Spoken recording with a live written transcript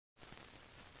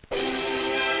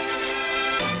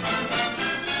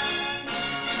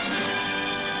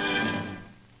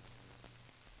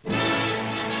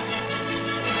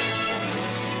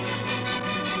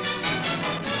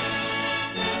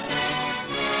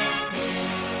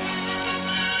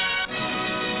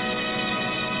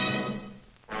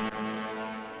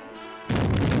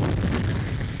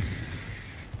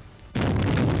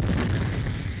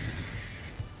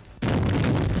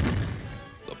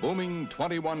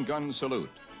21-gun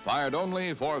salute, fired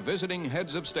only for visiting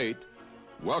heads of state,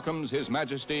 welcomes His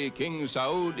Majesty King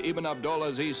Saud ibn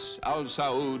Abdulaziz Al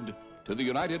Saud to the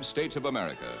United States of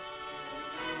America.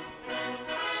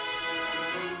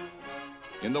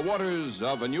 In the waters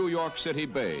of a New York City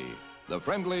bay, the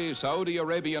friendly Saudi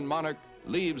Arabian monarch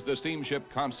leaves the steamship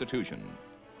Constitution.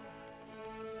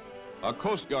 A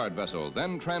Coast Guard vessel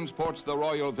then transports the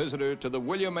royal visitor to the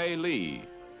William A. Lee,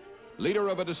 leader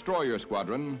of a destroyer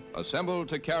squadron assembled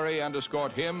to carry and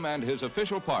escort him and his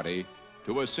official party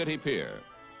to a city pier.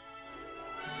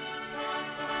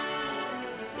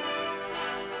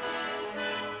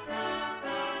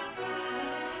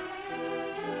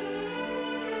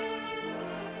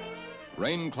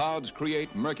 Rain clouds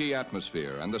create murky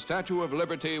atmosphere, and the Statue of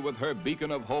Liberty with her beacon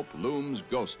of hope looms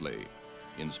ghostly,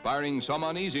 inspiring some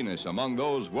uneasiness among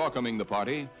those welcoming the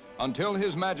party until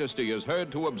His Majesty is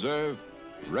heard to observe,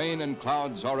 "Rain and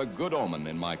clouds are a good omen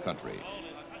in my country."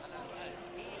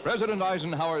 President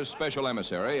Eisenhower's special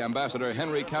emissary, Ambassador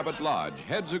Henry Cabot Lodge,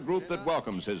 heads a group that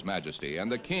welcomes His Majesty,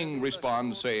 and the King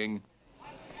responds saying,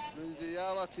 من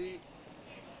زيارتي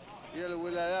إلى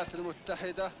الولايات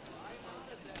المتحدة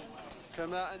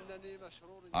كما أنني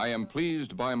مسرور. I am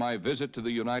pleased by my visit to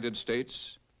the United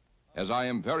States, as I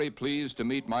am very pleased to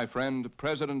meet my friend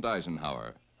President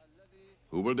Eisenhower,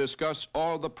 who will discuss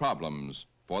all the problems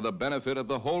for the benefit of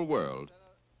the whole world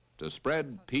to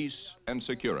spread peace and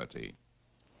security.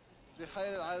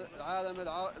 بخير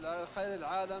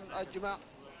العالم أجمع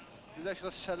لنشر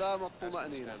السلام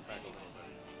والطمأنينة.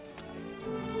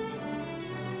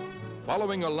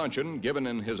 Following a luncheon given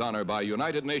in his honor by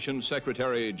United Nations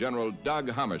Secretary General Dag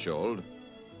Hammarskjöld,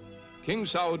 King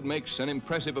Saud makes an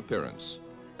impressive appearance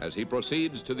as he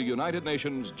proceeds to the United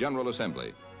Nations General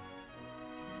Assembly.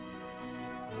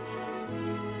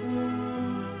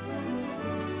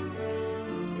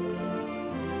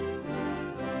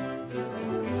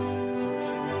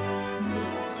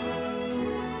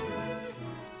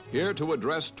 Here to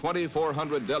address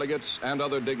 2,400 delegates and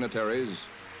other dignitaries,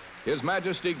 His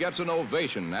Majesty gets an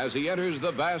ovation as he enters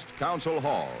the vast council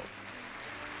hall.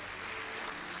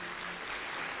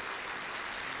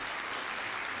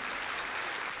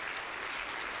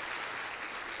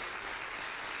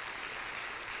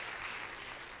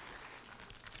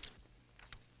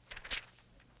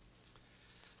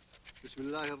 بسم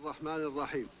الله الرحمن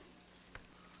الرحيم.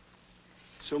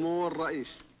 سمو الرئيس.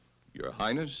 Your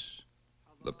Highness,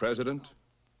 the President,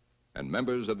 and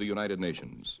members of the United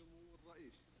Nations,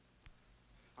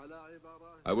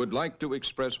 I would like to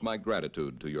express my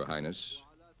gratitude to Your Highness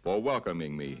for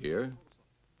welcoming me here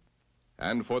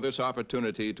and for this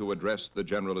opportunity to address the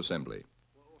General Assembly.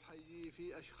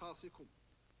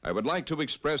 I would like to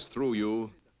express through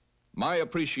you my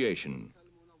appreciation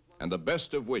and the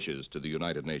best of wishes to the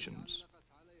United Nations,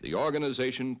 the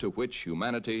organization to which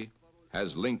humanity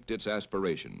has linked its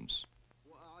aspirations.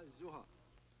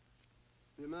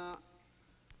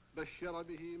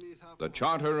 The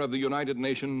Charter of the United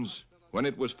Nations, when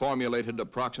it was formulated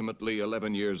approximately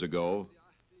 11 years ago,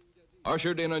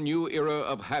 ushered in a new era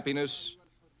of happiness,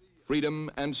 freedom,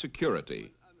 and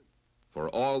security for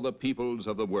all the peoples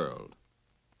of the world.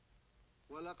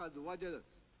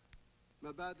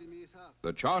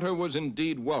 The Charter was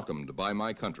indeed welcomed by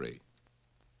my country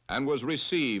and was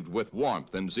received with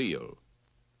warmth and zeal.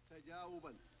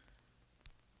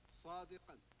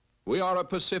 We are a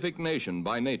Pacific nation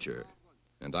by nature,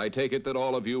 and I take it that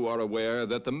all of you are aware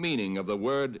that the meaning of the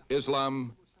word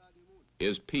Islam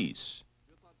is peace.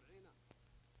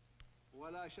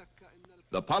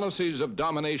 The policies of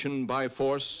domination by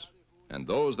force and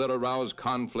those that arouse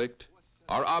conflict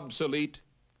are obsolete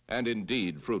and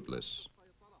indeed fruitless.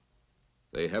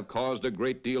 They have caused a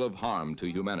great deal of harm to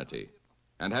humanity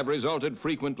and have resulted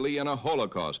frequently in a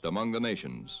holocaust among the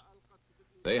nations.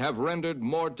 They have rendered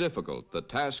more difficult the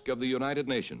task of the United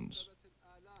Nations.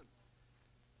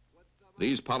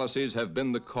 These policies have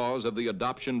been the cause of the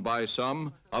adoption by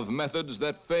some of methods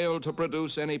that fail to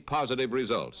produce any positive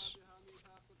results.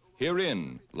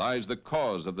 Herein lies the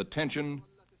cause of the tension,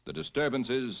 the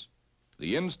disturbances,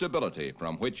 the instability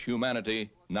from which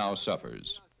humanity now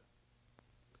suffers.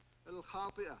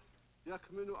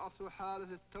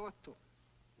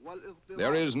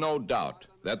 There is no doubt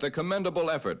that the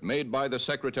commendable effort made by the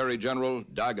Secretary General,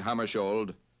 Dag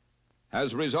Hammarskjöld,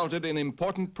 has resulted in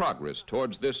important progress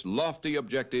towards this lofty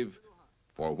objective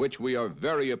for which we are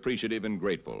very appreciative and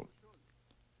grateful.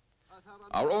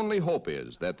 Our only hope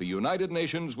is that the United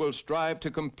Nations will strive to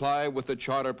comply with the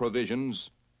Charter provisions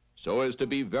so as to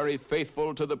be very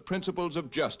faithful to the principles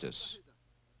of justice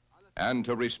and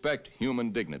to respect human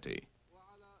dignity.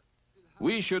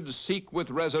 we should seek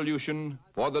with resolution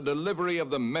for the delivery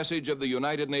of the message of the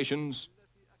United Nations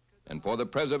and for the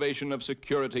preservation of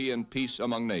security and peace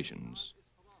among nations.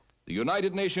 The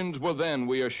United Nations will then,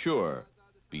 we are sure,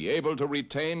 be able to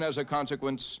retain as a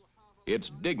consequence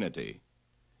its dignity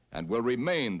and will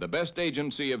remain the best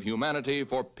agency of humanity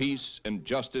for peace and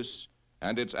justice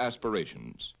and its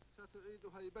aspirations.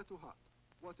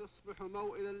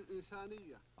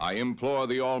 I implore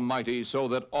the Almighty so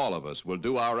that all of us will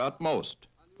do our utmost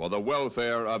for the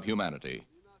welfare of humanity.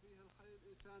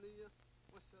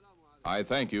 I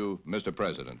thank you, Mr.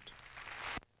 President.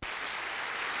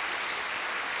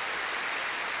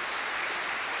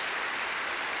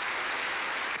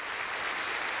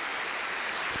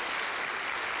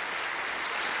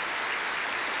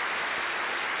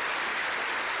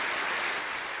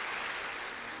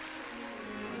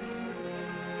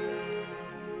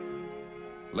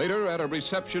 Later, at a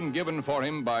reception given for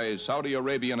him by Saudi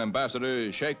Arabian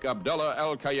Ambassador Sheikh Abdullah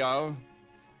Al-Kayal,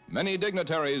 many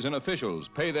dignitaries and officials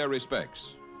pay their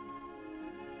respects.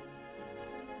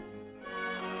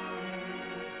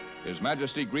 His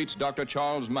Majesty greets Dr.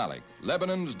 Charles Malik,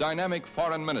 Lebanon's dynamic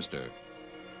foreign minister,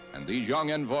 and these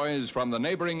young envoys from the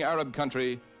neighboring Arab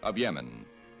country of Yemen.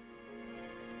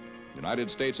 United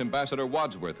States Ambassador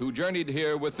Wadsworth, who journeyed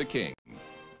here with the King.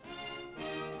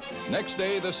 Next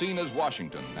day, the scene is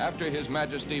Washington, after His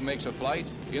Majesty makes a flight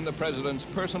in the President's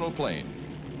personal plane.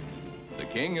 The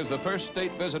King is the first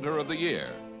state visitor of the year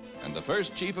and the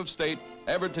first chief of state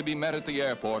ever to be met at the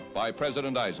airport by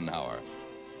President Eisenhower.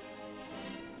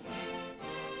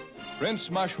 Prince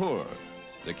Mashhur,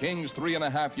 the King's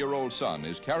 3.5-year-old son,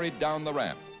 is carried down the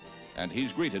ramp, and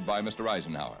he's greeted by Mr.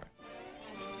 Eisenhower.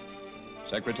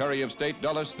 Secretary of State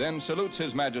Dulles then salutes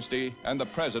His Majesty, and the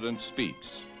President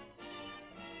speaks.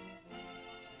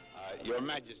 Your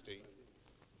Majesty,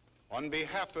 on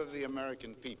behalf of the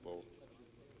American people,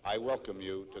 I welcome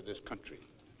you to this country.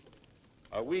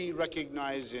 We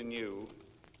recognize in you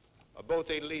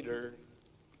both a leader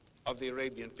of the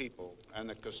Arabian people and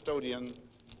a custodian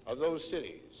of those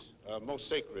cities most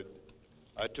sacred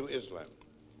to Islam.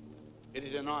 It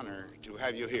is an honor to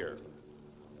have you here.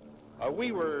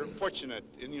 We were fortunate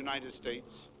in the United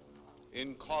States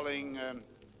in calling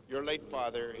your late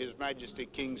father, His Majesty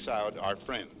King Saud, our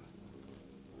friend.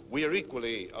 We are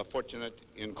equally fortunate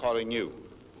in calling you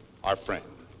our friend.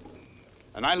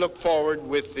 And I look forward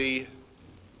with the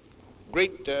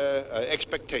great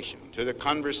expectation to the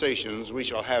conversations we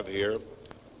shall have here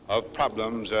of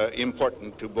problems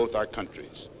important to both our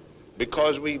countries,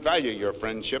 because we value your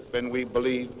friendship and we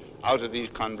believe out of these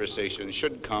conversations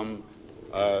should come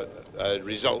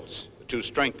results to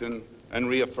strengthen and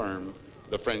reaffirm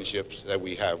the friendships that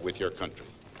we have with your country.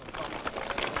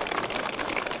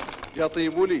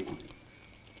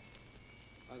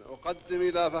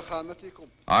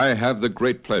 I have the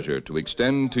great pleasure to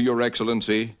extend to Your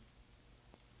Excellency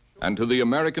and to the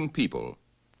American people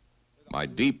my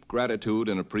deep gratitude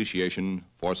and appreciation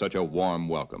for such a warm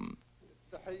welcome.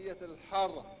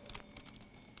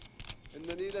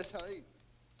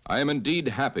 I am indeed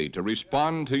happy to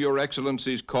respond to Your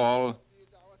Excellency's call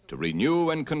to renew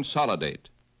and consolidate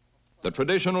the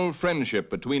traditional friendship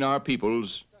between our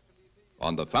peoples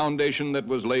on the foundation that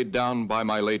was laid down by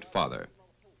my late father.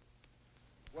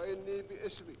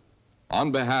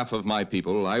 On behalf of my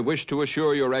people, I wish to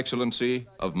assure Your Excellency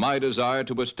of my desire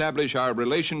to establish our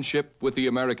relationship with the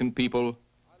American people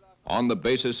on the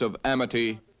basis of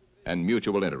amity and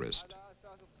mutual interest.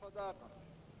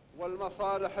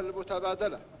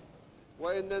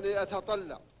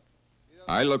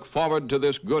 I look forward to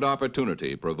this good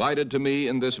opportunity provided to me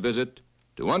in this visit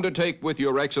to undertake with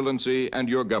Your Excellency and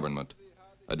your government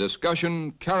a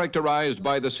discussion characterized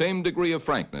by the same degree of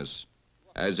frankness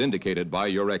as indicated by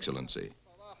Your Excellency.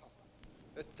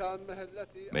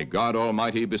 May God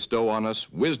Almighty bestow on us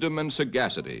wisdom and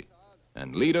sagacity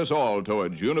and lead us all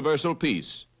towards universal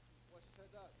peace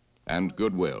and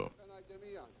goodwill.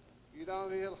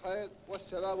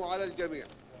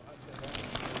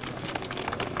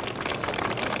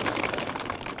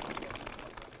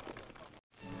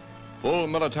 Full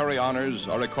military honors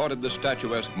are accorded the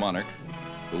statuesque monarch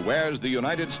who wears the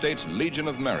United States Legion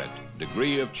of Merit,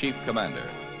 degree of Chief Commander,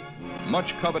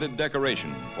 much coveted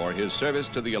decoration for his service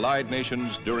to the Allied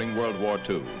nations during World War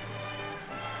II.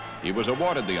 He was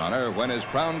awarded the honor when, as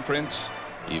Crown Prince,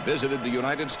 he visited the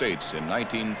United States in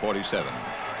 1947.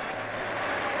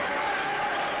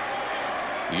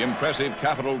 The impressive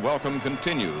Capitol welcome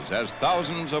continues as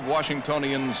thousands of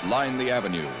Washingtonians line the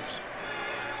avenues.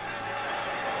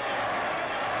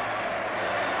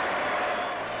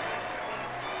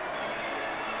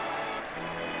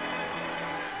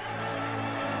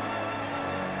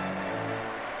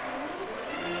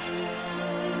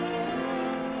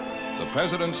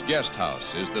 President's guest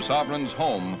house is the sovereign's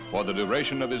home for the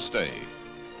duration of his stay.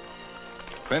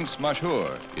 Prince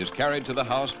Mashur is carried to the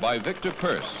house by Victor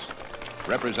Pearce,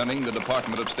 representing the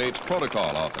Department of State's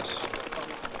Protocol Office.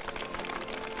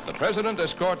 The President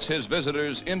escorts his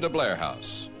visitors into Blair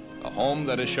House, a home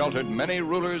that has sheltered many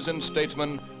rulers and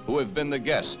statesmen who have been the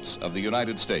guests of the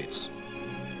United States.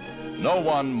 No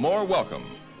one more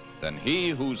welcome than he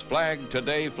whose flag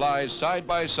today flies side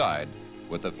by side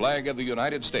with the flag of the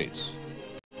United States.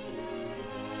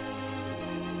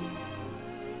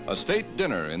 A state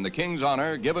dinner in the King's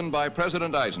honor given by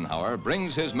President Eisenhower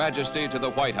brings His Majesty to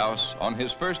the White House on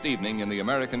his first evening in the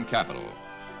American capital.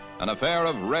 An affair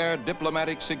of rare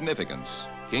diplomatic significance,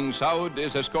 King Saud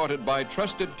is escorted by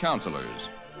trusted counselors,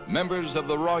 members of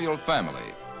the royal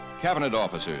family, cabinet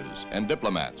officers, and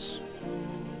diplomats.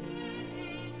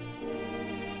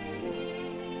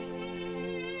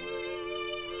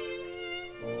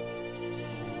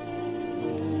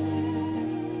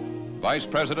 Vice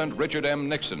President Richard M.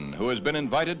 Nixon, who has been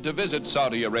invited to visit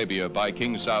Saudi Arabia by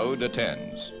King Saud,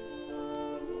 attends.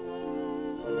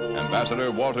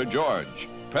 Ambassador Walter George,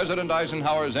 President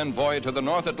Eisenhower's envoy to the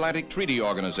North Atlantic Treaty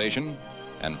Organization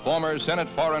and former Senate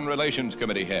Foreign Relations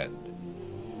Committee head.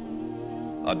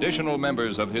 Additional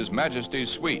members of His Majesty's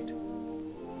suite.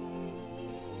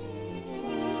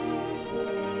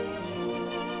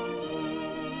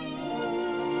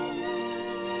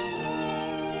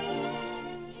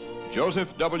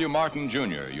 Joseph W. Martin,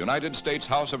 Jr., United States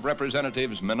House of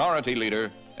Representatives Minority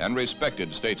Leader and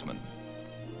respected statesman.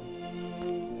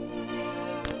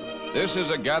 This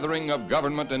is a gathering of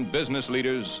government and business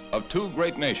leaders of two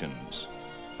great nations.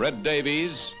 Fred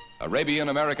Davies, Arabian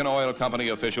American Oil Company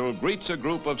official, greets a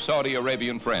group of Saudi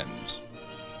Arabian friends.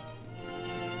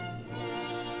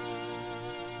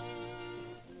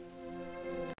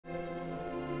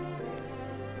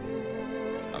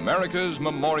 America's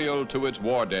memorial to its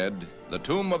war dead, the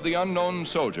tomb of the unknown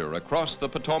soldier across the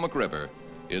Potomac River,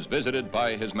 is visited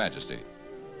by His Majesty.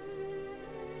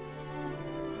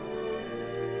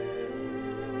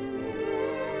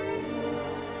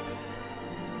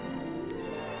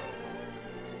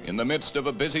 In the midst of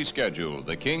a busy schedule,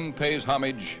 the King pays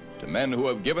homage to men who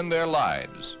have given their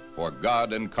lives for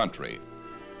God and country.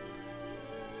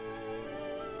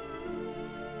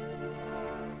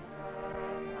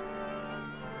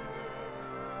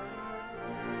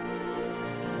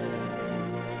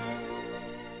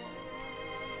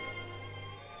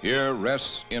 Here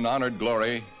rests in honored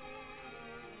glory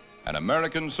an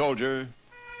American soldier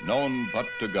known but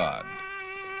to God.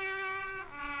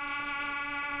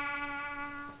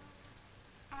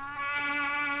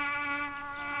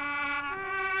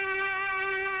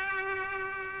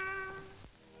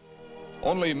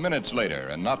 Only minutes later,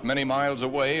 and not many miles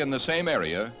away in the same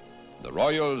area, the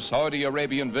royal Saudi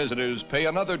Arabian visitors pay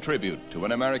another tribute to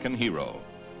an American hero.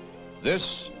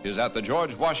 This is at the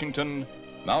George Washington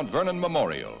Mount Vernon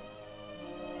Memorial,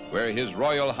 where His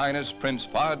Royal Highness Prince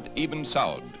Fahd ibn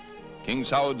Saud, King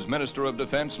Saud's Minister of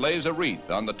Defense, lays a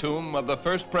wreath on the tomb of the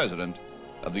first President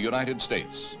of the United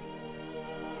States.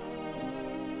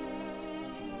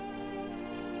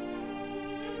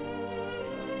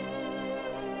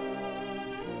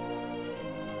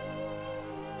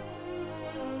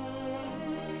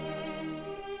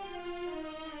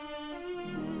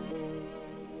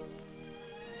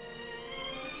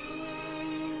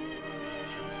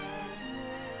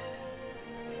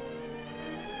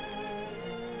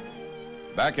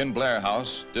 Back in Blair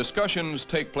House, discussions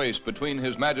take place between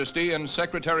His Majesty and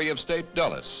Secretary of State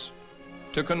Dulles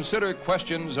to consider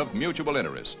questions of mutual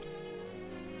interest.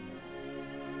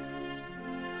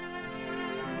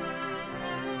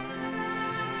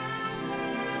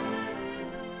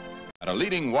 At a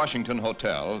leading Washington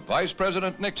hotel, Vice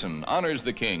President Nixon honors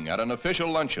the King at an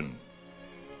official luncheon.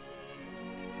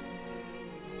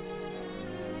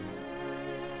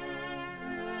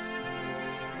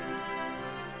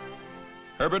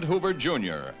 Herbert Hoover,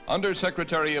 Jr., Under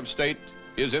Secretary of State,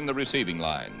 is in the receiving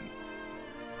line.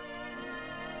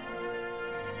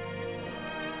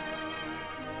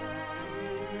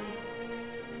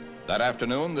 That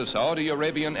afternoon, the Saudi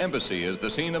Arabian Embassy is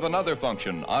the scene of another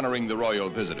function honoring the royal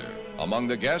visitor. Among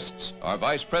the guests are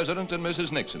Vice President and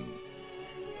Mrs. Nixon.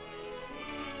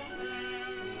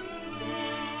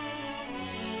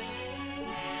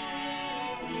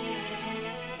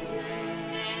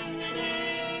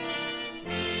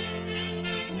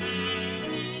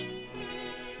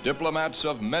 Diplomats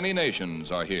of many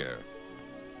nations are here.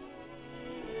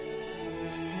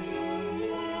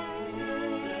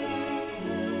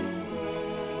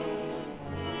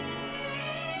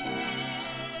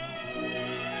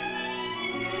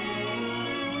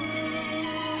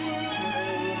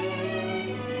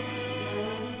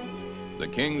 The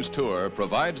King's tour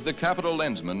provides the Capitol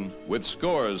lensman with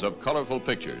scores of colorful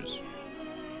pictures.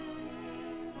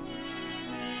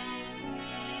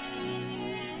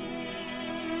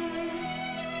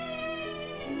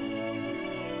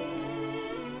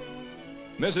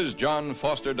 Mrs. John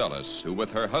Foster Dulles, who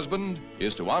with her husband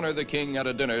is to honor the King at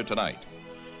a dinner tonight.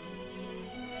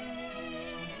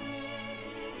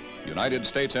 United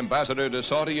States Ambassador to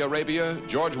Saudi Arabia,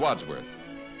 George Wadsworth.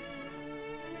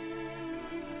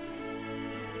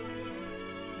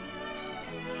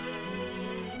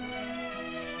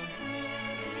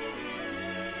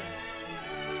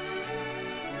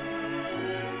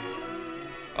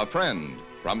 A friend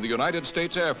from the United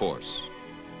States Air Force.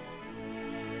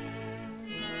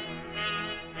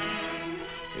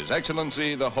 His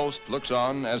Excellency, the host, looks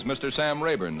on as Mr. Sam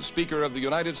Rayburn, Speaker of the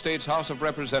United States House of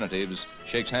Representatives,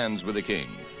 shakes hands with the King.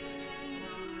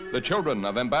 The children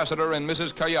of Ambassador and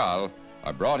Mrs. Kayal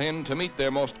are brought in to meet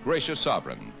their most gracious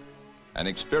sovereign, an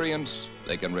experience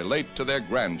they can relate to their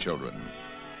grandchildren.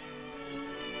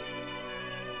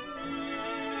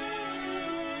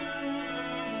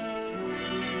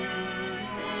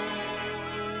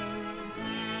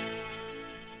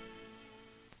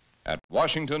 At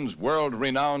Washington's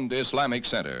world-renowned Islamic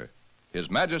Center, His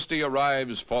Majesty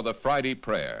arrives for the Friday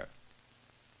prayer.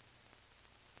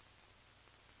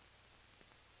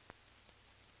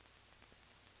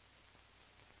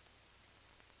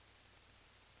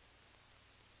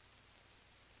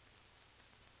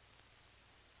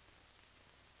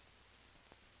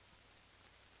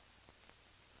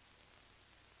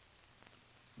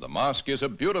 The mosque is a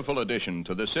beautiful addition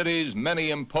to the city's many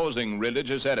imposing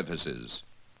religious edifices.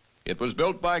 It was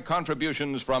built by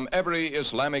contributions from every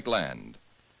Islamic land,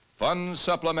 funds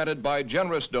supplemented by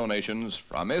generous donations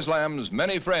from Islam's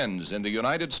many friends in the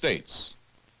United States.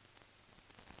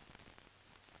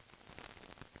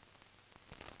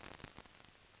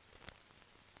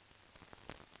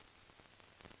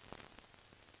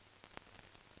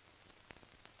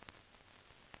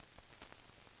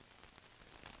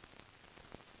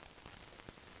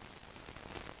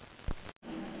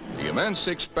 The immense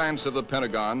expanse of the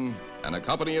Pentagon and a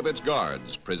company of its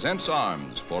guards presents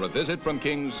arms for a visit from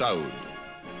King Saud.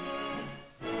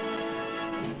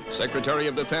 Secretary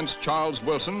of Defense Charles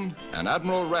Wilson and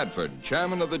Admiral Radford,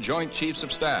 Chairman of the Joint Chiefs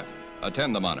of Staff,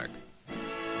 attend the monarch.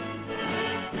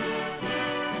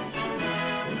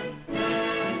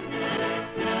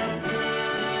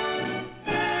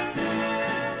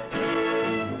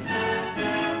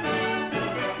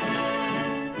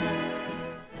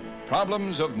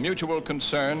 Problems of mutual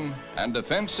concern and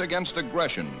defense against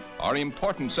aggression are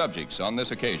important subjects on this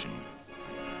occasion.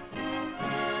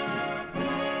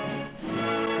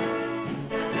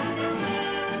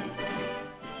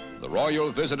 The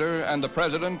royal visitor and the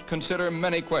president consider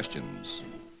many questions,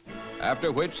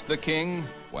 after which the king,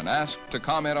 when asked to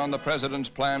comment on the president's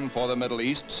plan for the Middle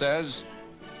East, says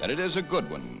that it is a good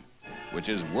one, which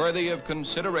is worthy of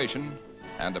consideration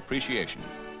and appreciation.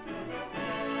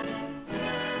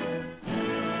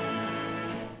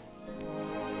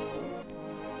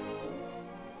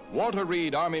 Walter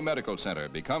Reed Army Medical Center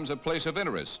becomes a place of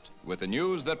interest with the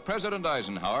news that President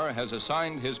Eisenhower has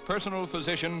assigned his personal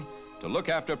physician to look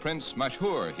after Prince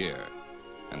Mashhur here.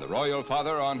 And the royal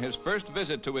father, on his first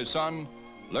visit to his son,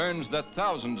 learns that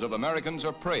thousands of Americans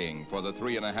are praying for the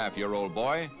 3.5-year-old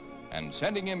boy and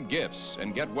sending him gifts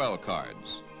and get-well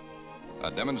cards. A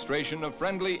demonstration of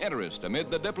friendly interest amid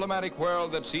the diplomatic whirl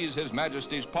that sees His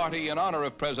Majesty's party in honor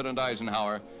of President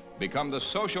Eisenhower become the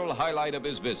social highlight of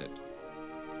his visit.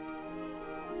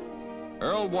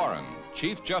 Earl Warren,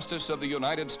 Chief Justice of the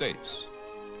United States.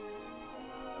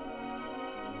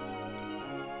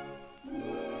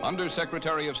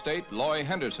 Under-Secretary of State Loy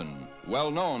Henderson, well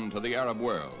known to the Arab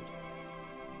world.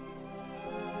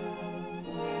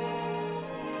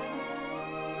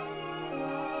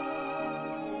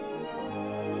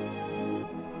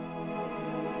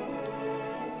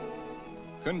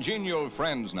 Congenial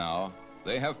friends now,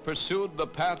 they have pursued the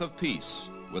path of peace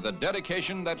with a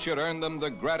dedication that should earn them the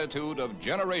gratitude of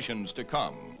generations to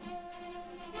come.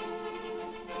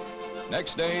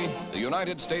 Next day, the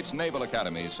United States Naval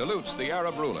Academy salutes the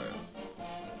Arab ruler.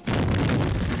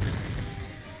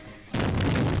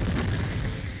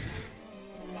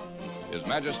 His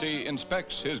Majesty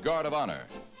inspects his guard of honor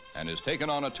and is taken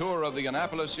on a tour of the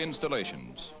Annapolis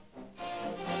installations.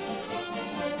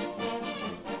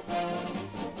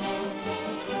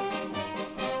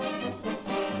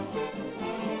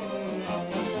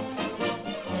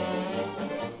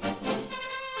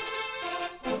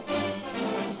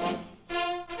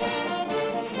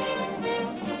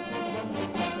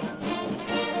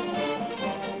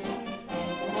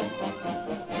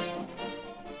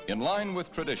 In line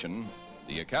with tradition,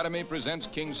 the Academy presents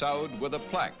King Saud with a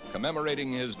plaque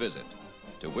commemorating his visit,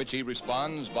 to which he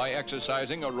responds by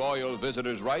exercising a royal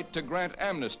visitor's right to grant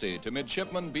amnesty to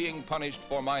midshipmen being punished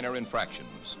for minor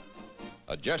infractions.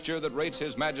 A gesture that rates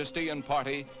His Majesty and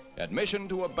party admission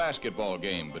to a basketball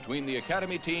game between the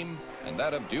Academy team and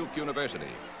that of Duke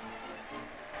University.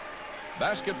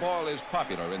 Basketball is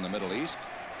popular in the Middle East,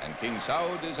 and King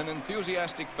Saud is an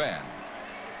enthusiastic fan.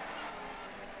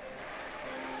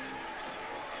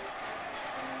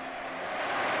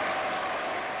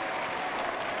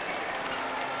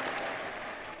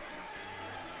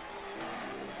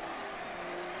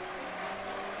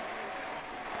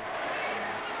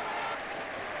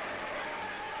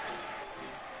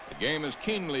 The game is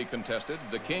keenly contested,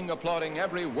 the king applauding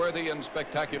every worthy and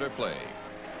spectacular play.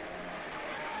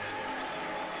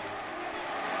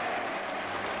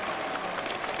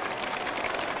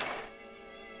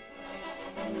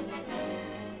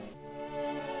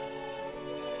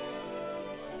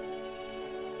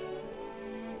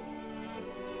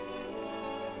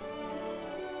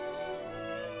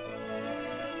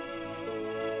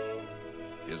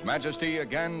 His Majesty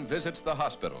again visits the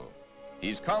hospital.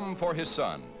 He's come for his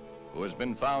son, who has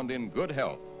been found in good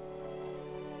health.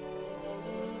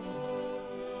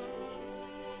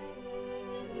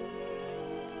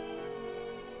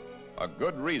 A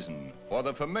good reason for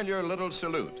the familiar little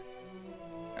salute,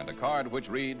 and a card which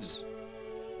reads,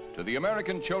 "To the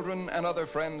American children and other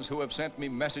friends who have sent me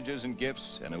messages and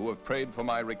gifts and who have prayed for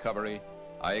my recovery,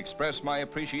 I express my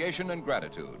appreciation and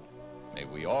gratitude. May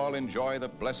we all enjoy the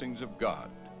blessings of God."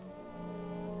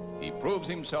 He proves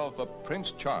himself a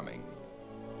Prince Charming.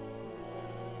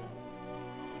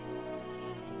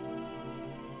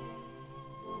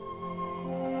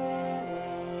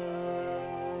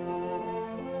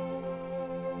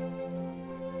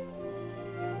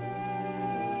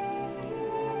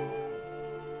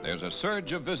 There's a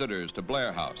surge of visitors to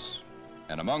Blair House,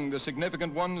 and among the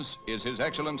significant ones is His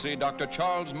Excellency Dr.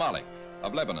 Charles Malik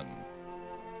of Lebanon.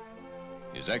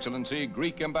 His Excellency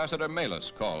Greek Ambassador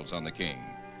Melis calls on the king.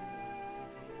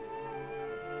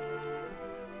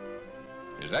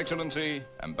 His Excellency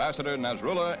Ambassador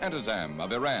Nasrullah Entezam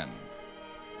of Iran.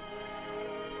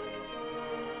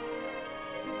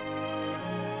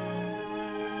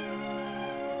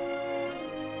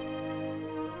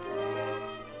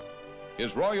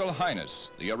 His Royal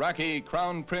Highness, the Iraqi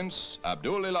Crown Prince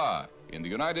Abdullah in the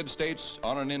United States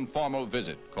on an informal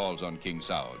visit calls on King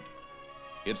Saud.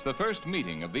 It's the first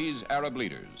meeting of these Arab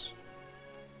leaders.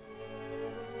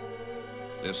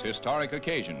 This historic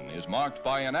occasion is marked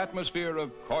by an atmosphere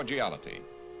of cordiality.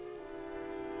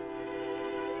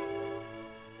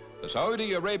 The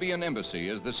Saudi Arabian Embassy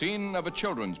is the scene of a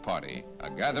children's party, a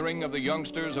gathering of the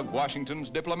youngsters of Washington's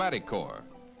diplomatic corps.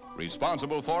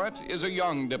 Responsible for it is a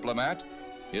young diplomat,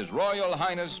 His Royal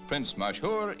Highness Prince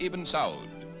Mashhur Ibn Saud,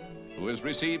 who has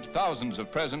received thousands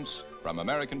of presents from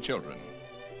American children.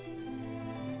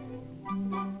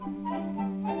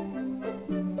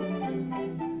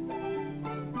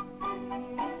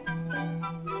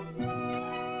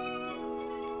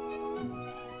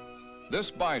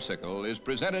 This bicycle is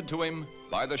presented to him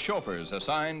by the chauffeurs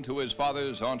assigned to his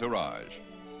father's entourage.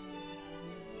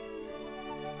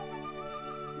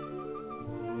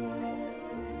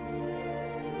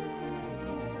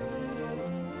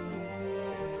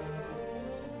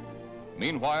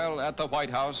 Meanwhile, at the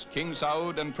White House, King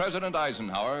Saud and President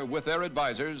Eisenhower, with their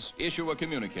advisors, issue a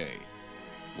communique,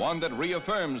 one that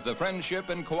reaffirms the friendship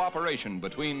and cooperation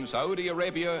between Saudi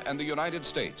Arabia and the United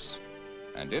States,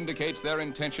 and indicates their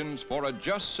intentions for a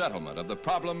just settlement of the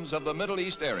problems of the Middle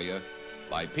East area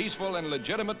by peaceful and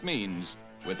legitimate means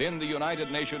within the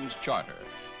United Nations Charter.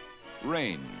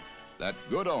 Rain, that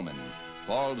good omen,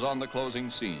 falls on the closing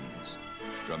scenes,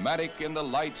 dramatic in the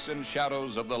lights and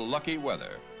shadows of the lucky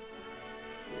weather.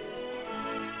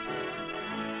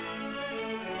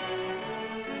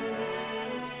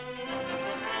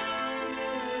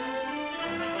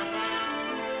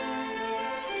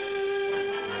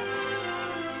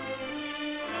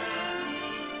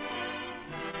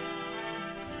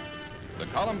 The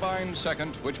Columbine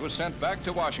II, which was sent back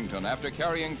to Washington after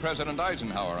carrying President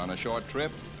Eisenhower on a short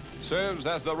trip, serves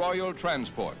as the royal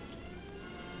transport.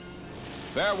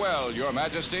 Farewell, Your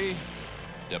Majesty.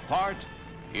 Depart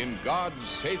in God's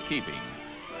safekeeping.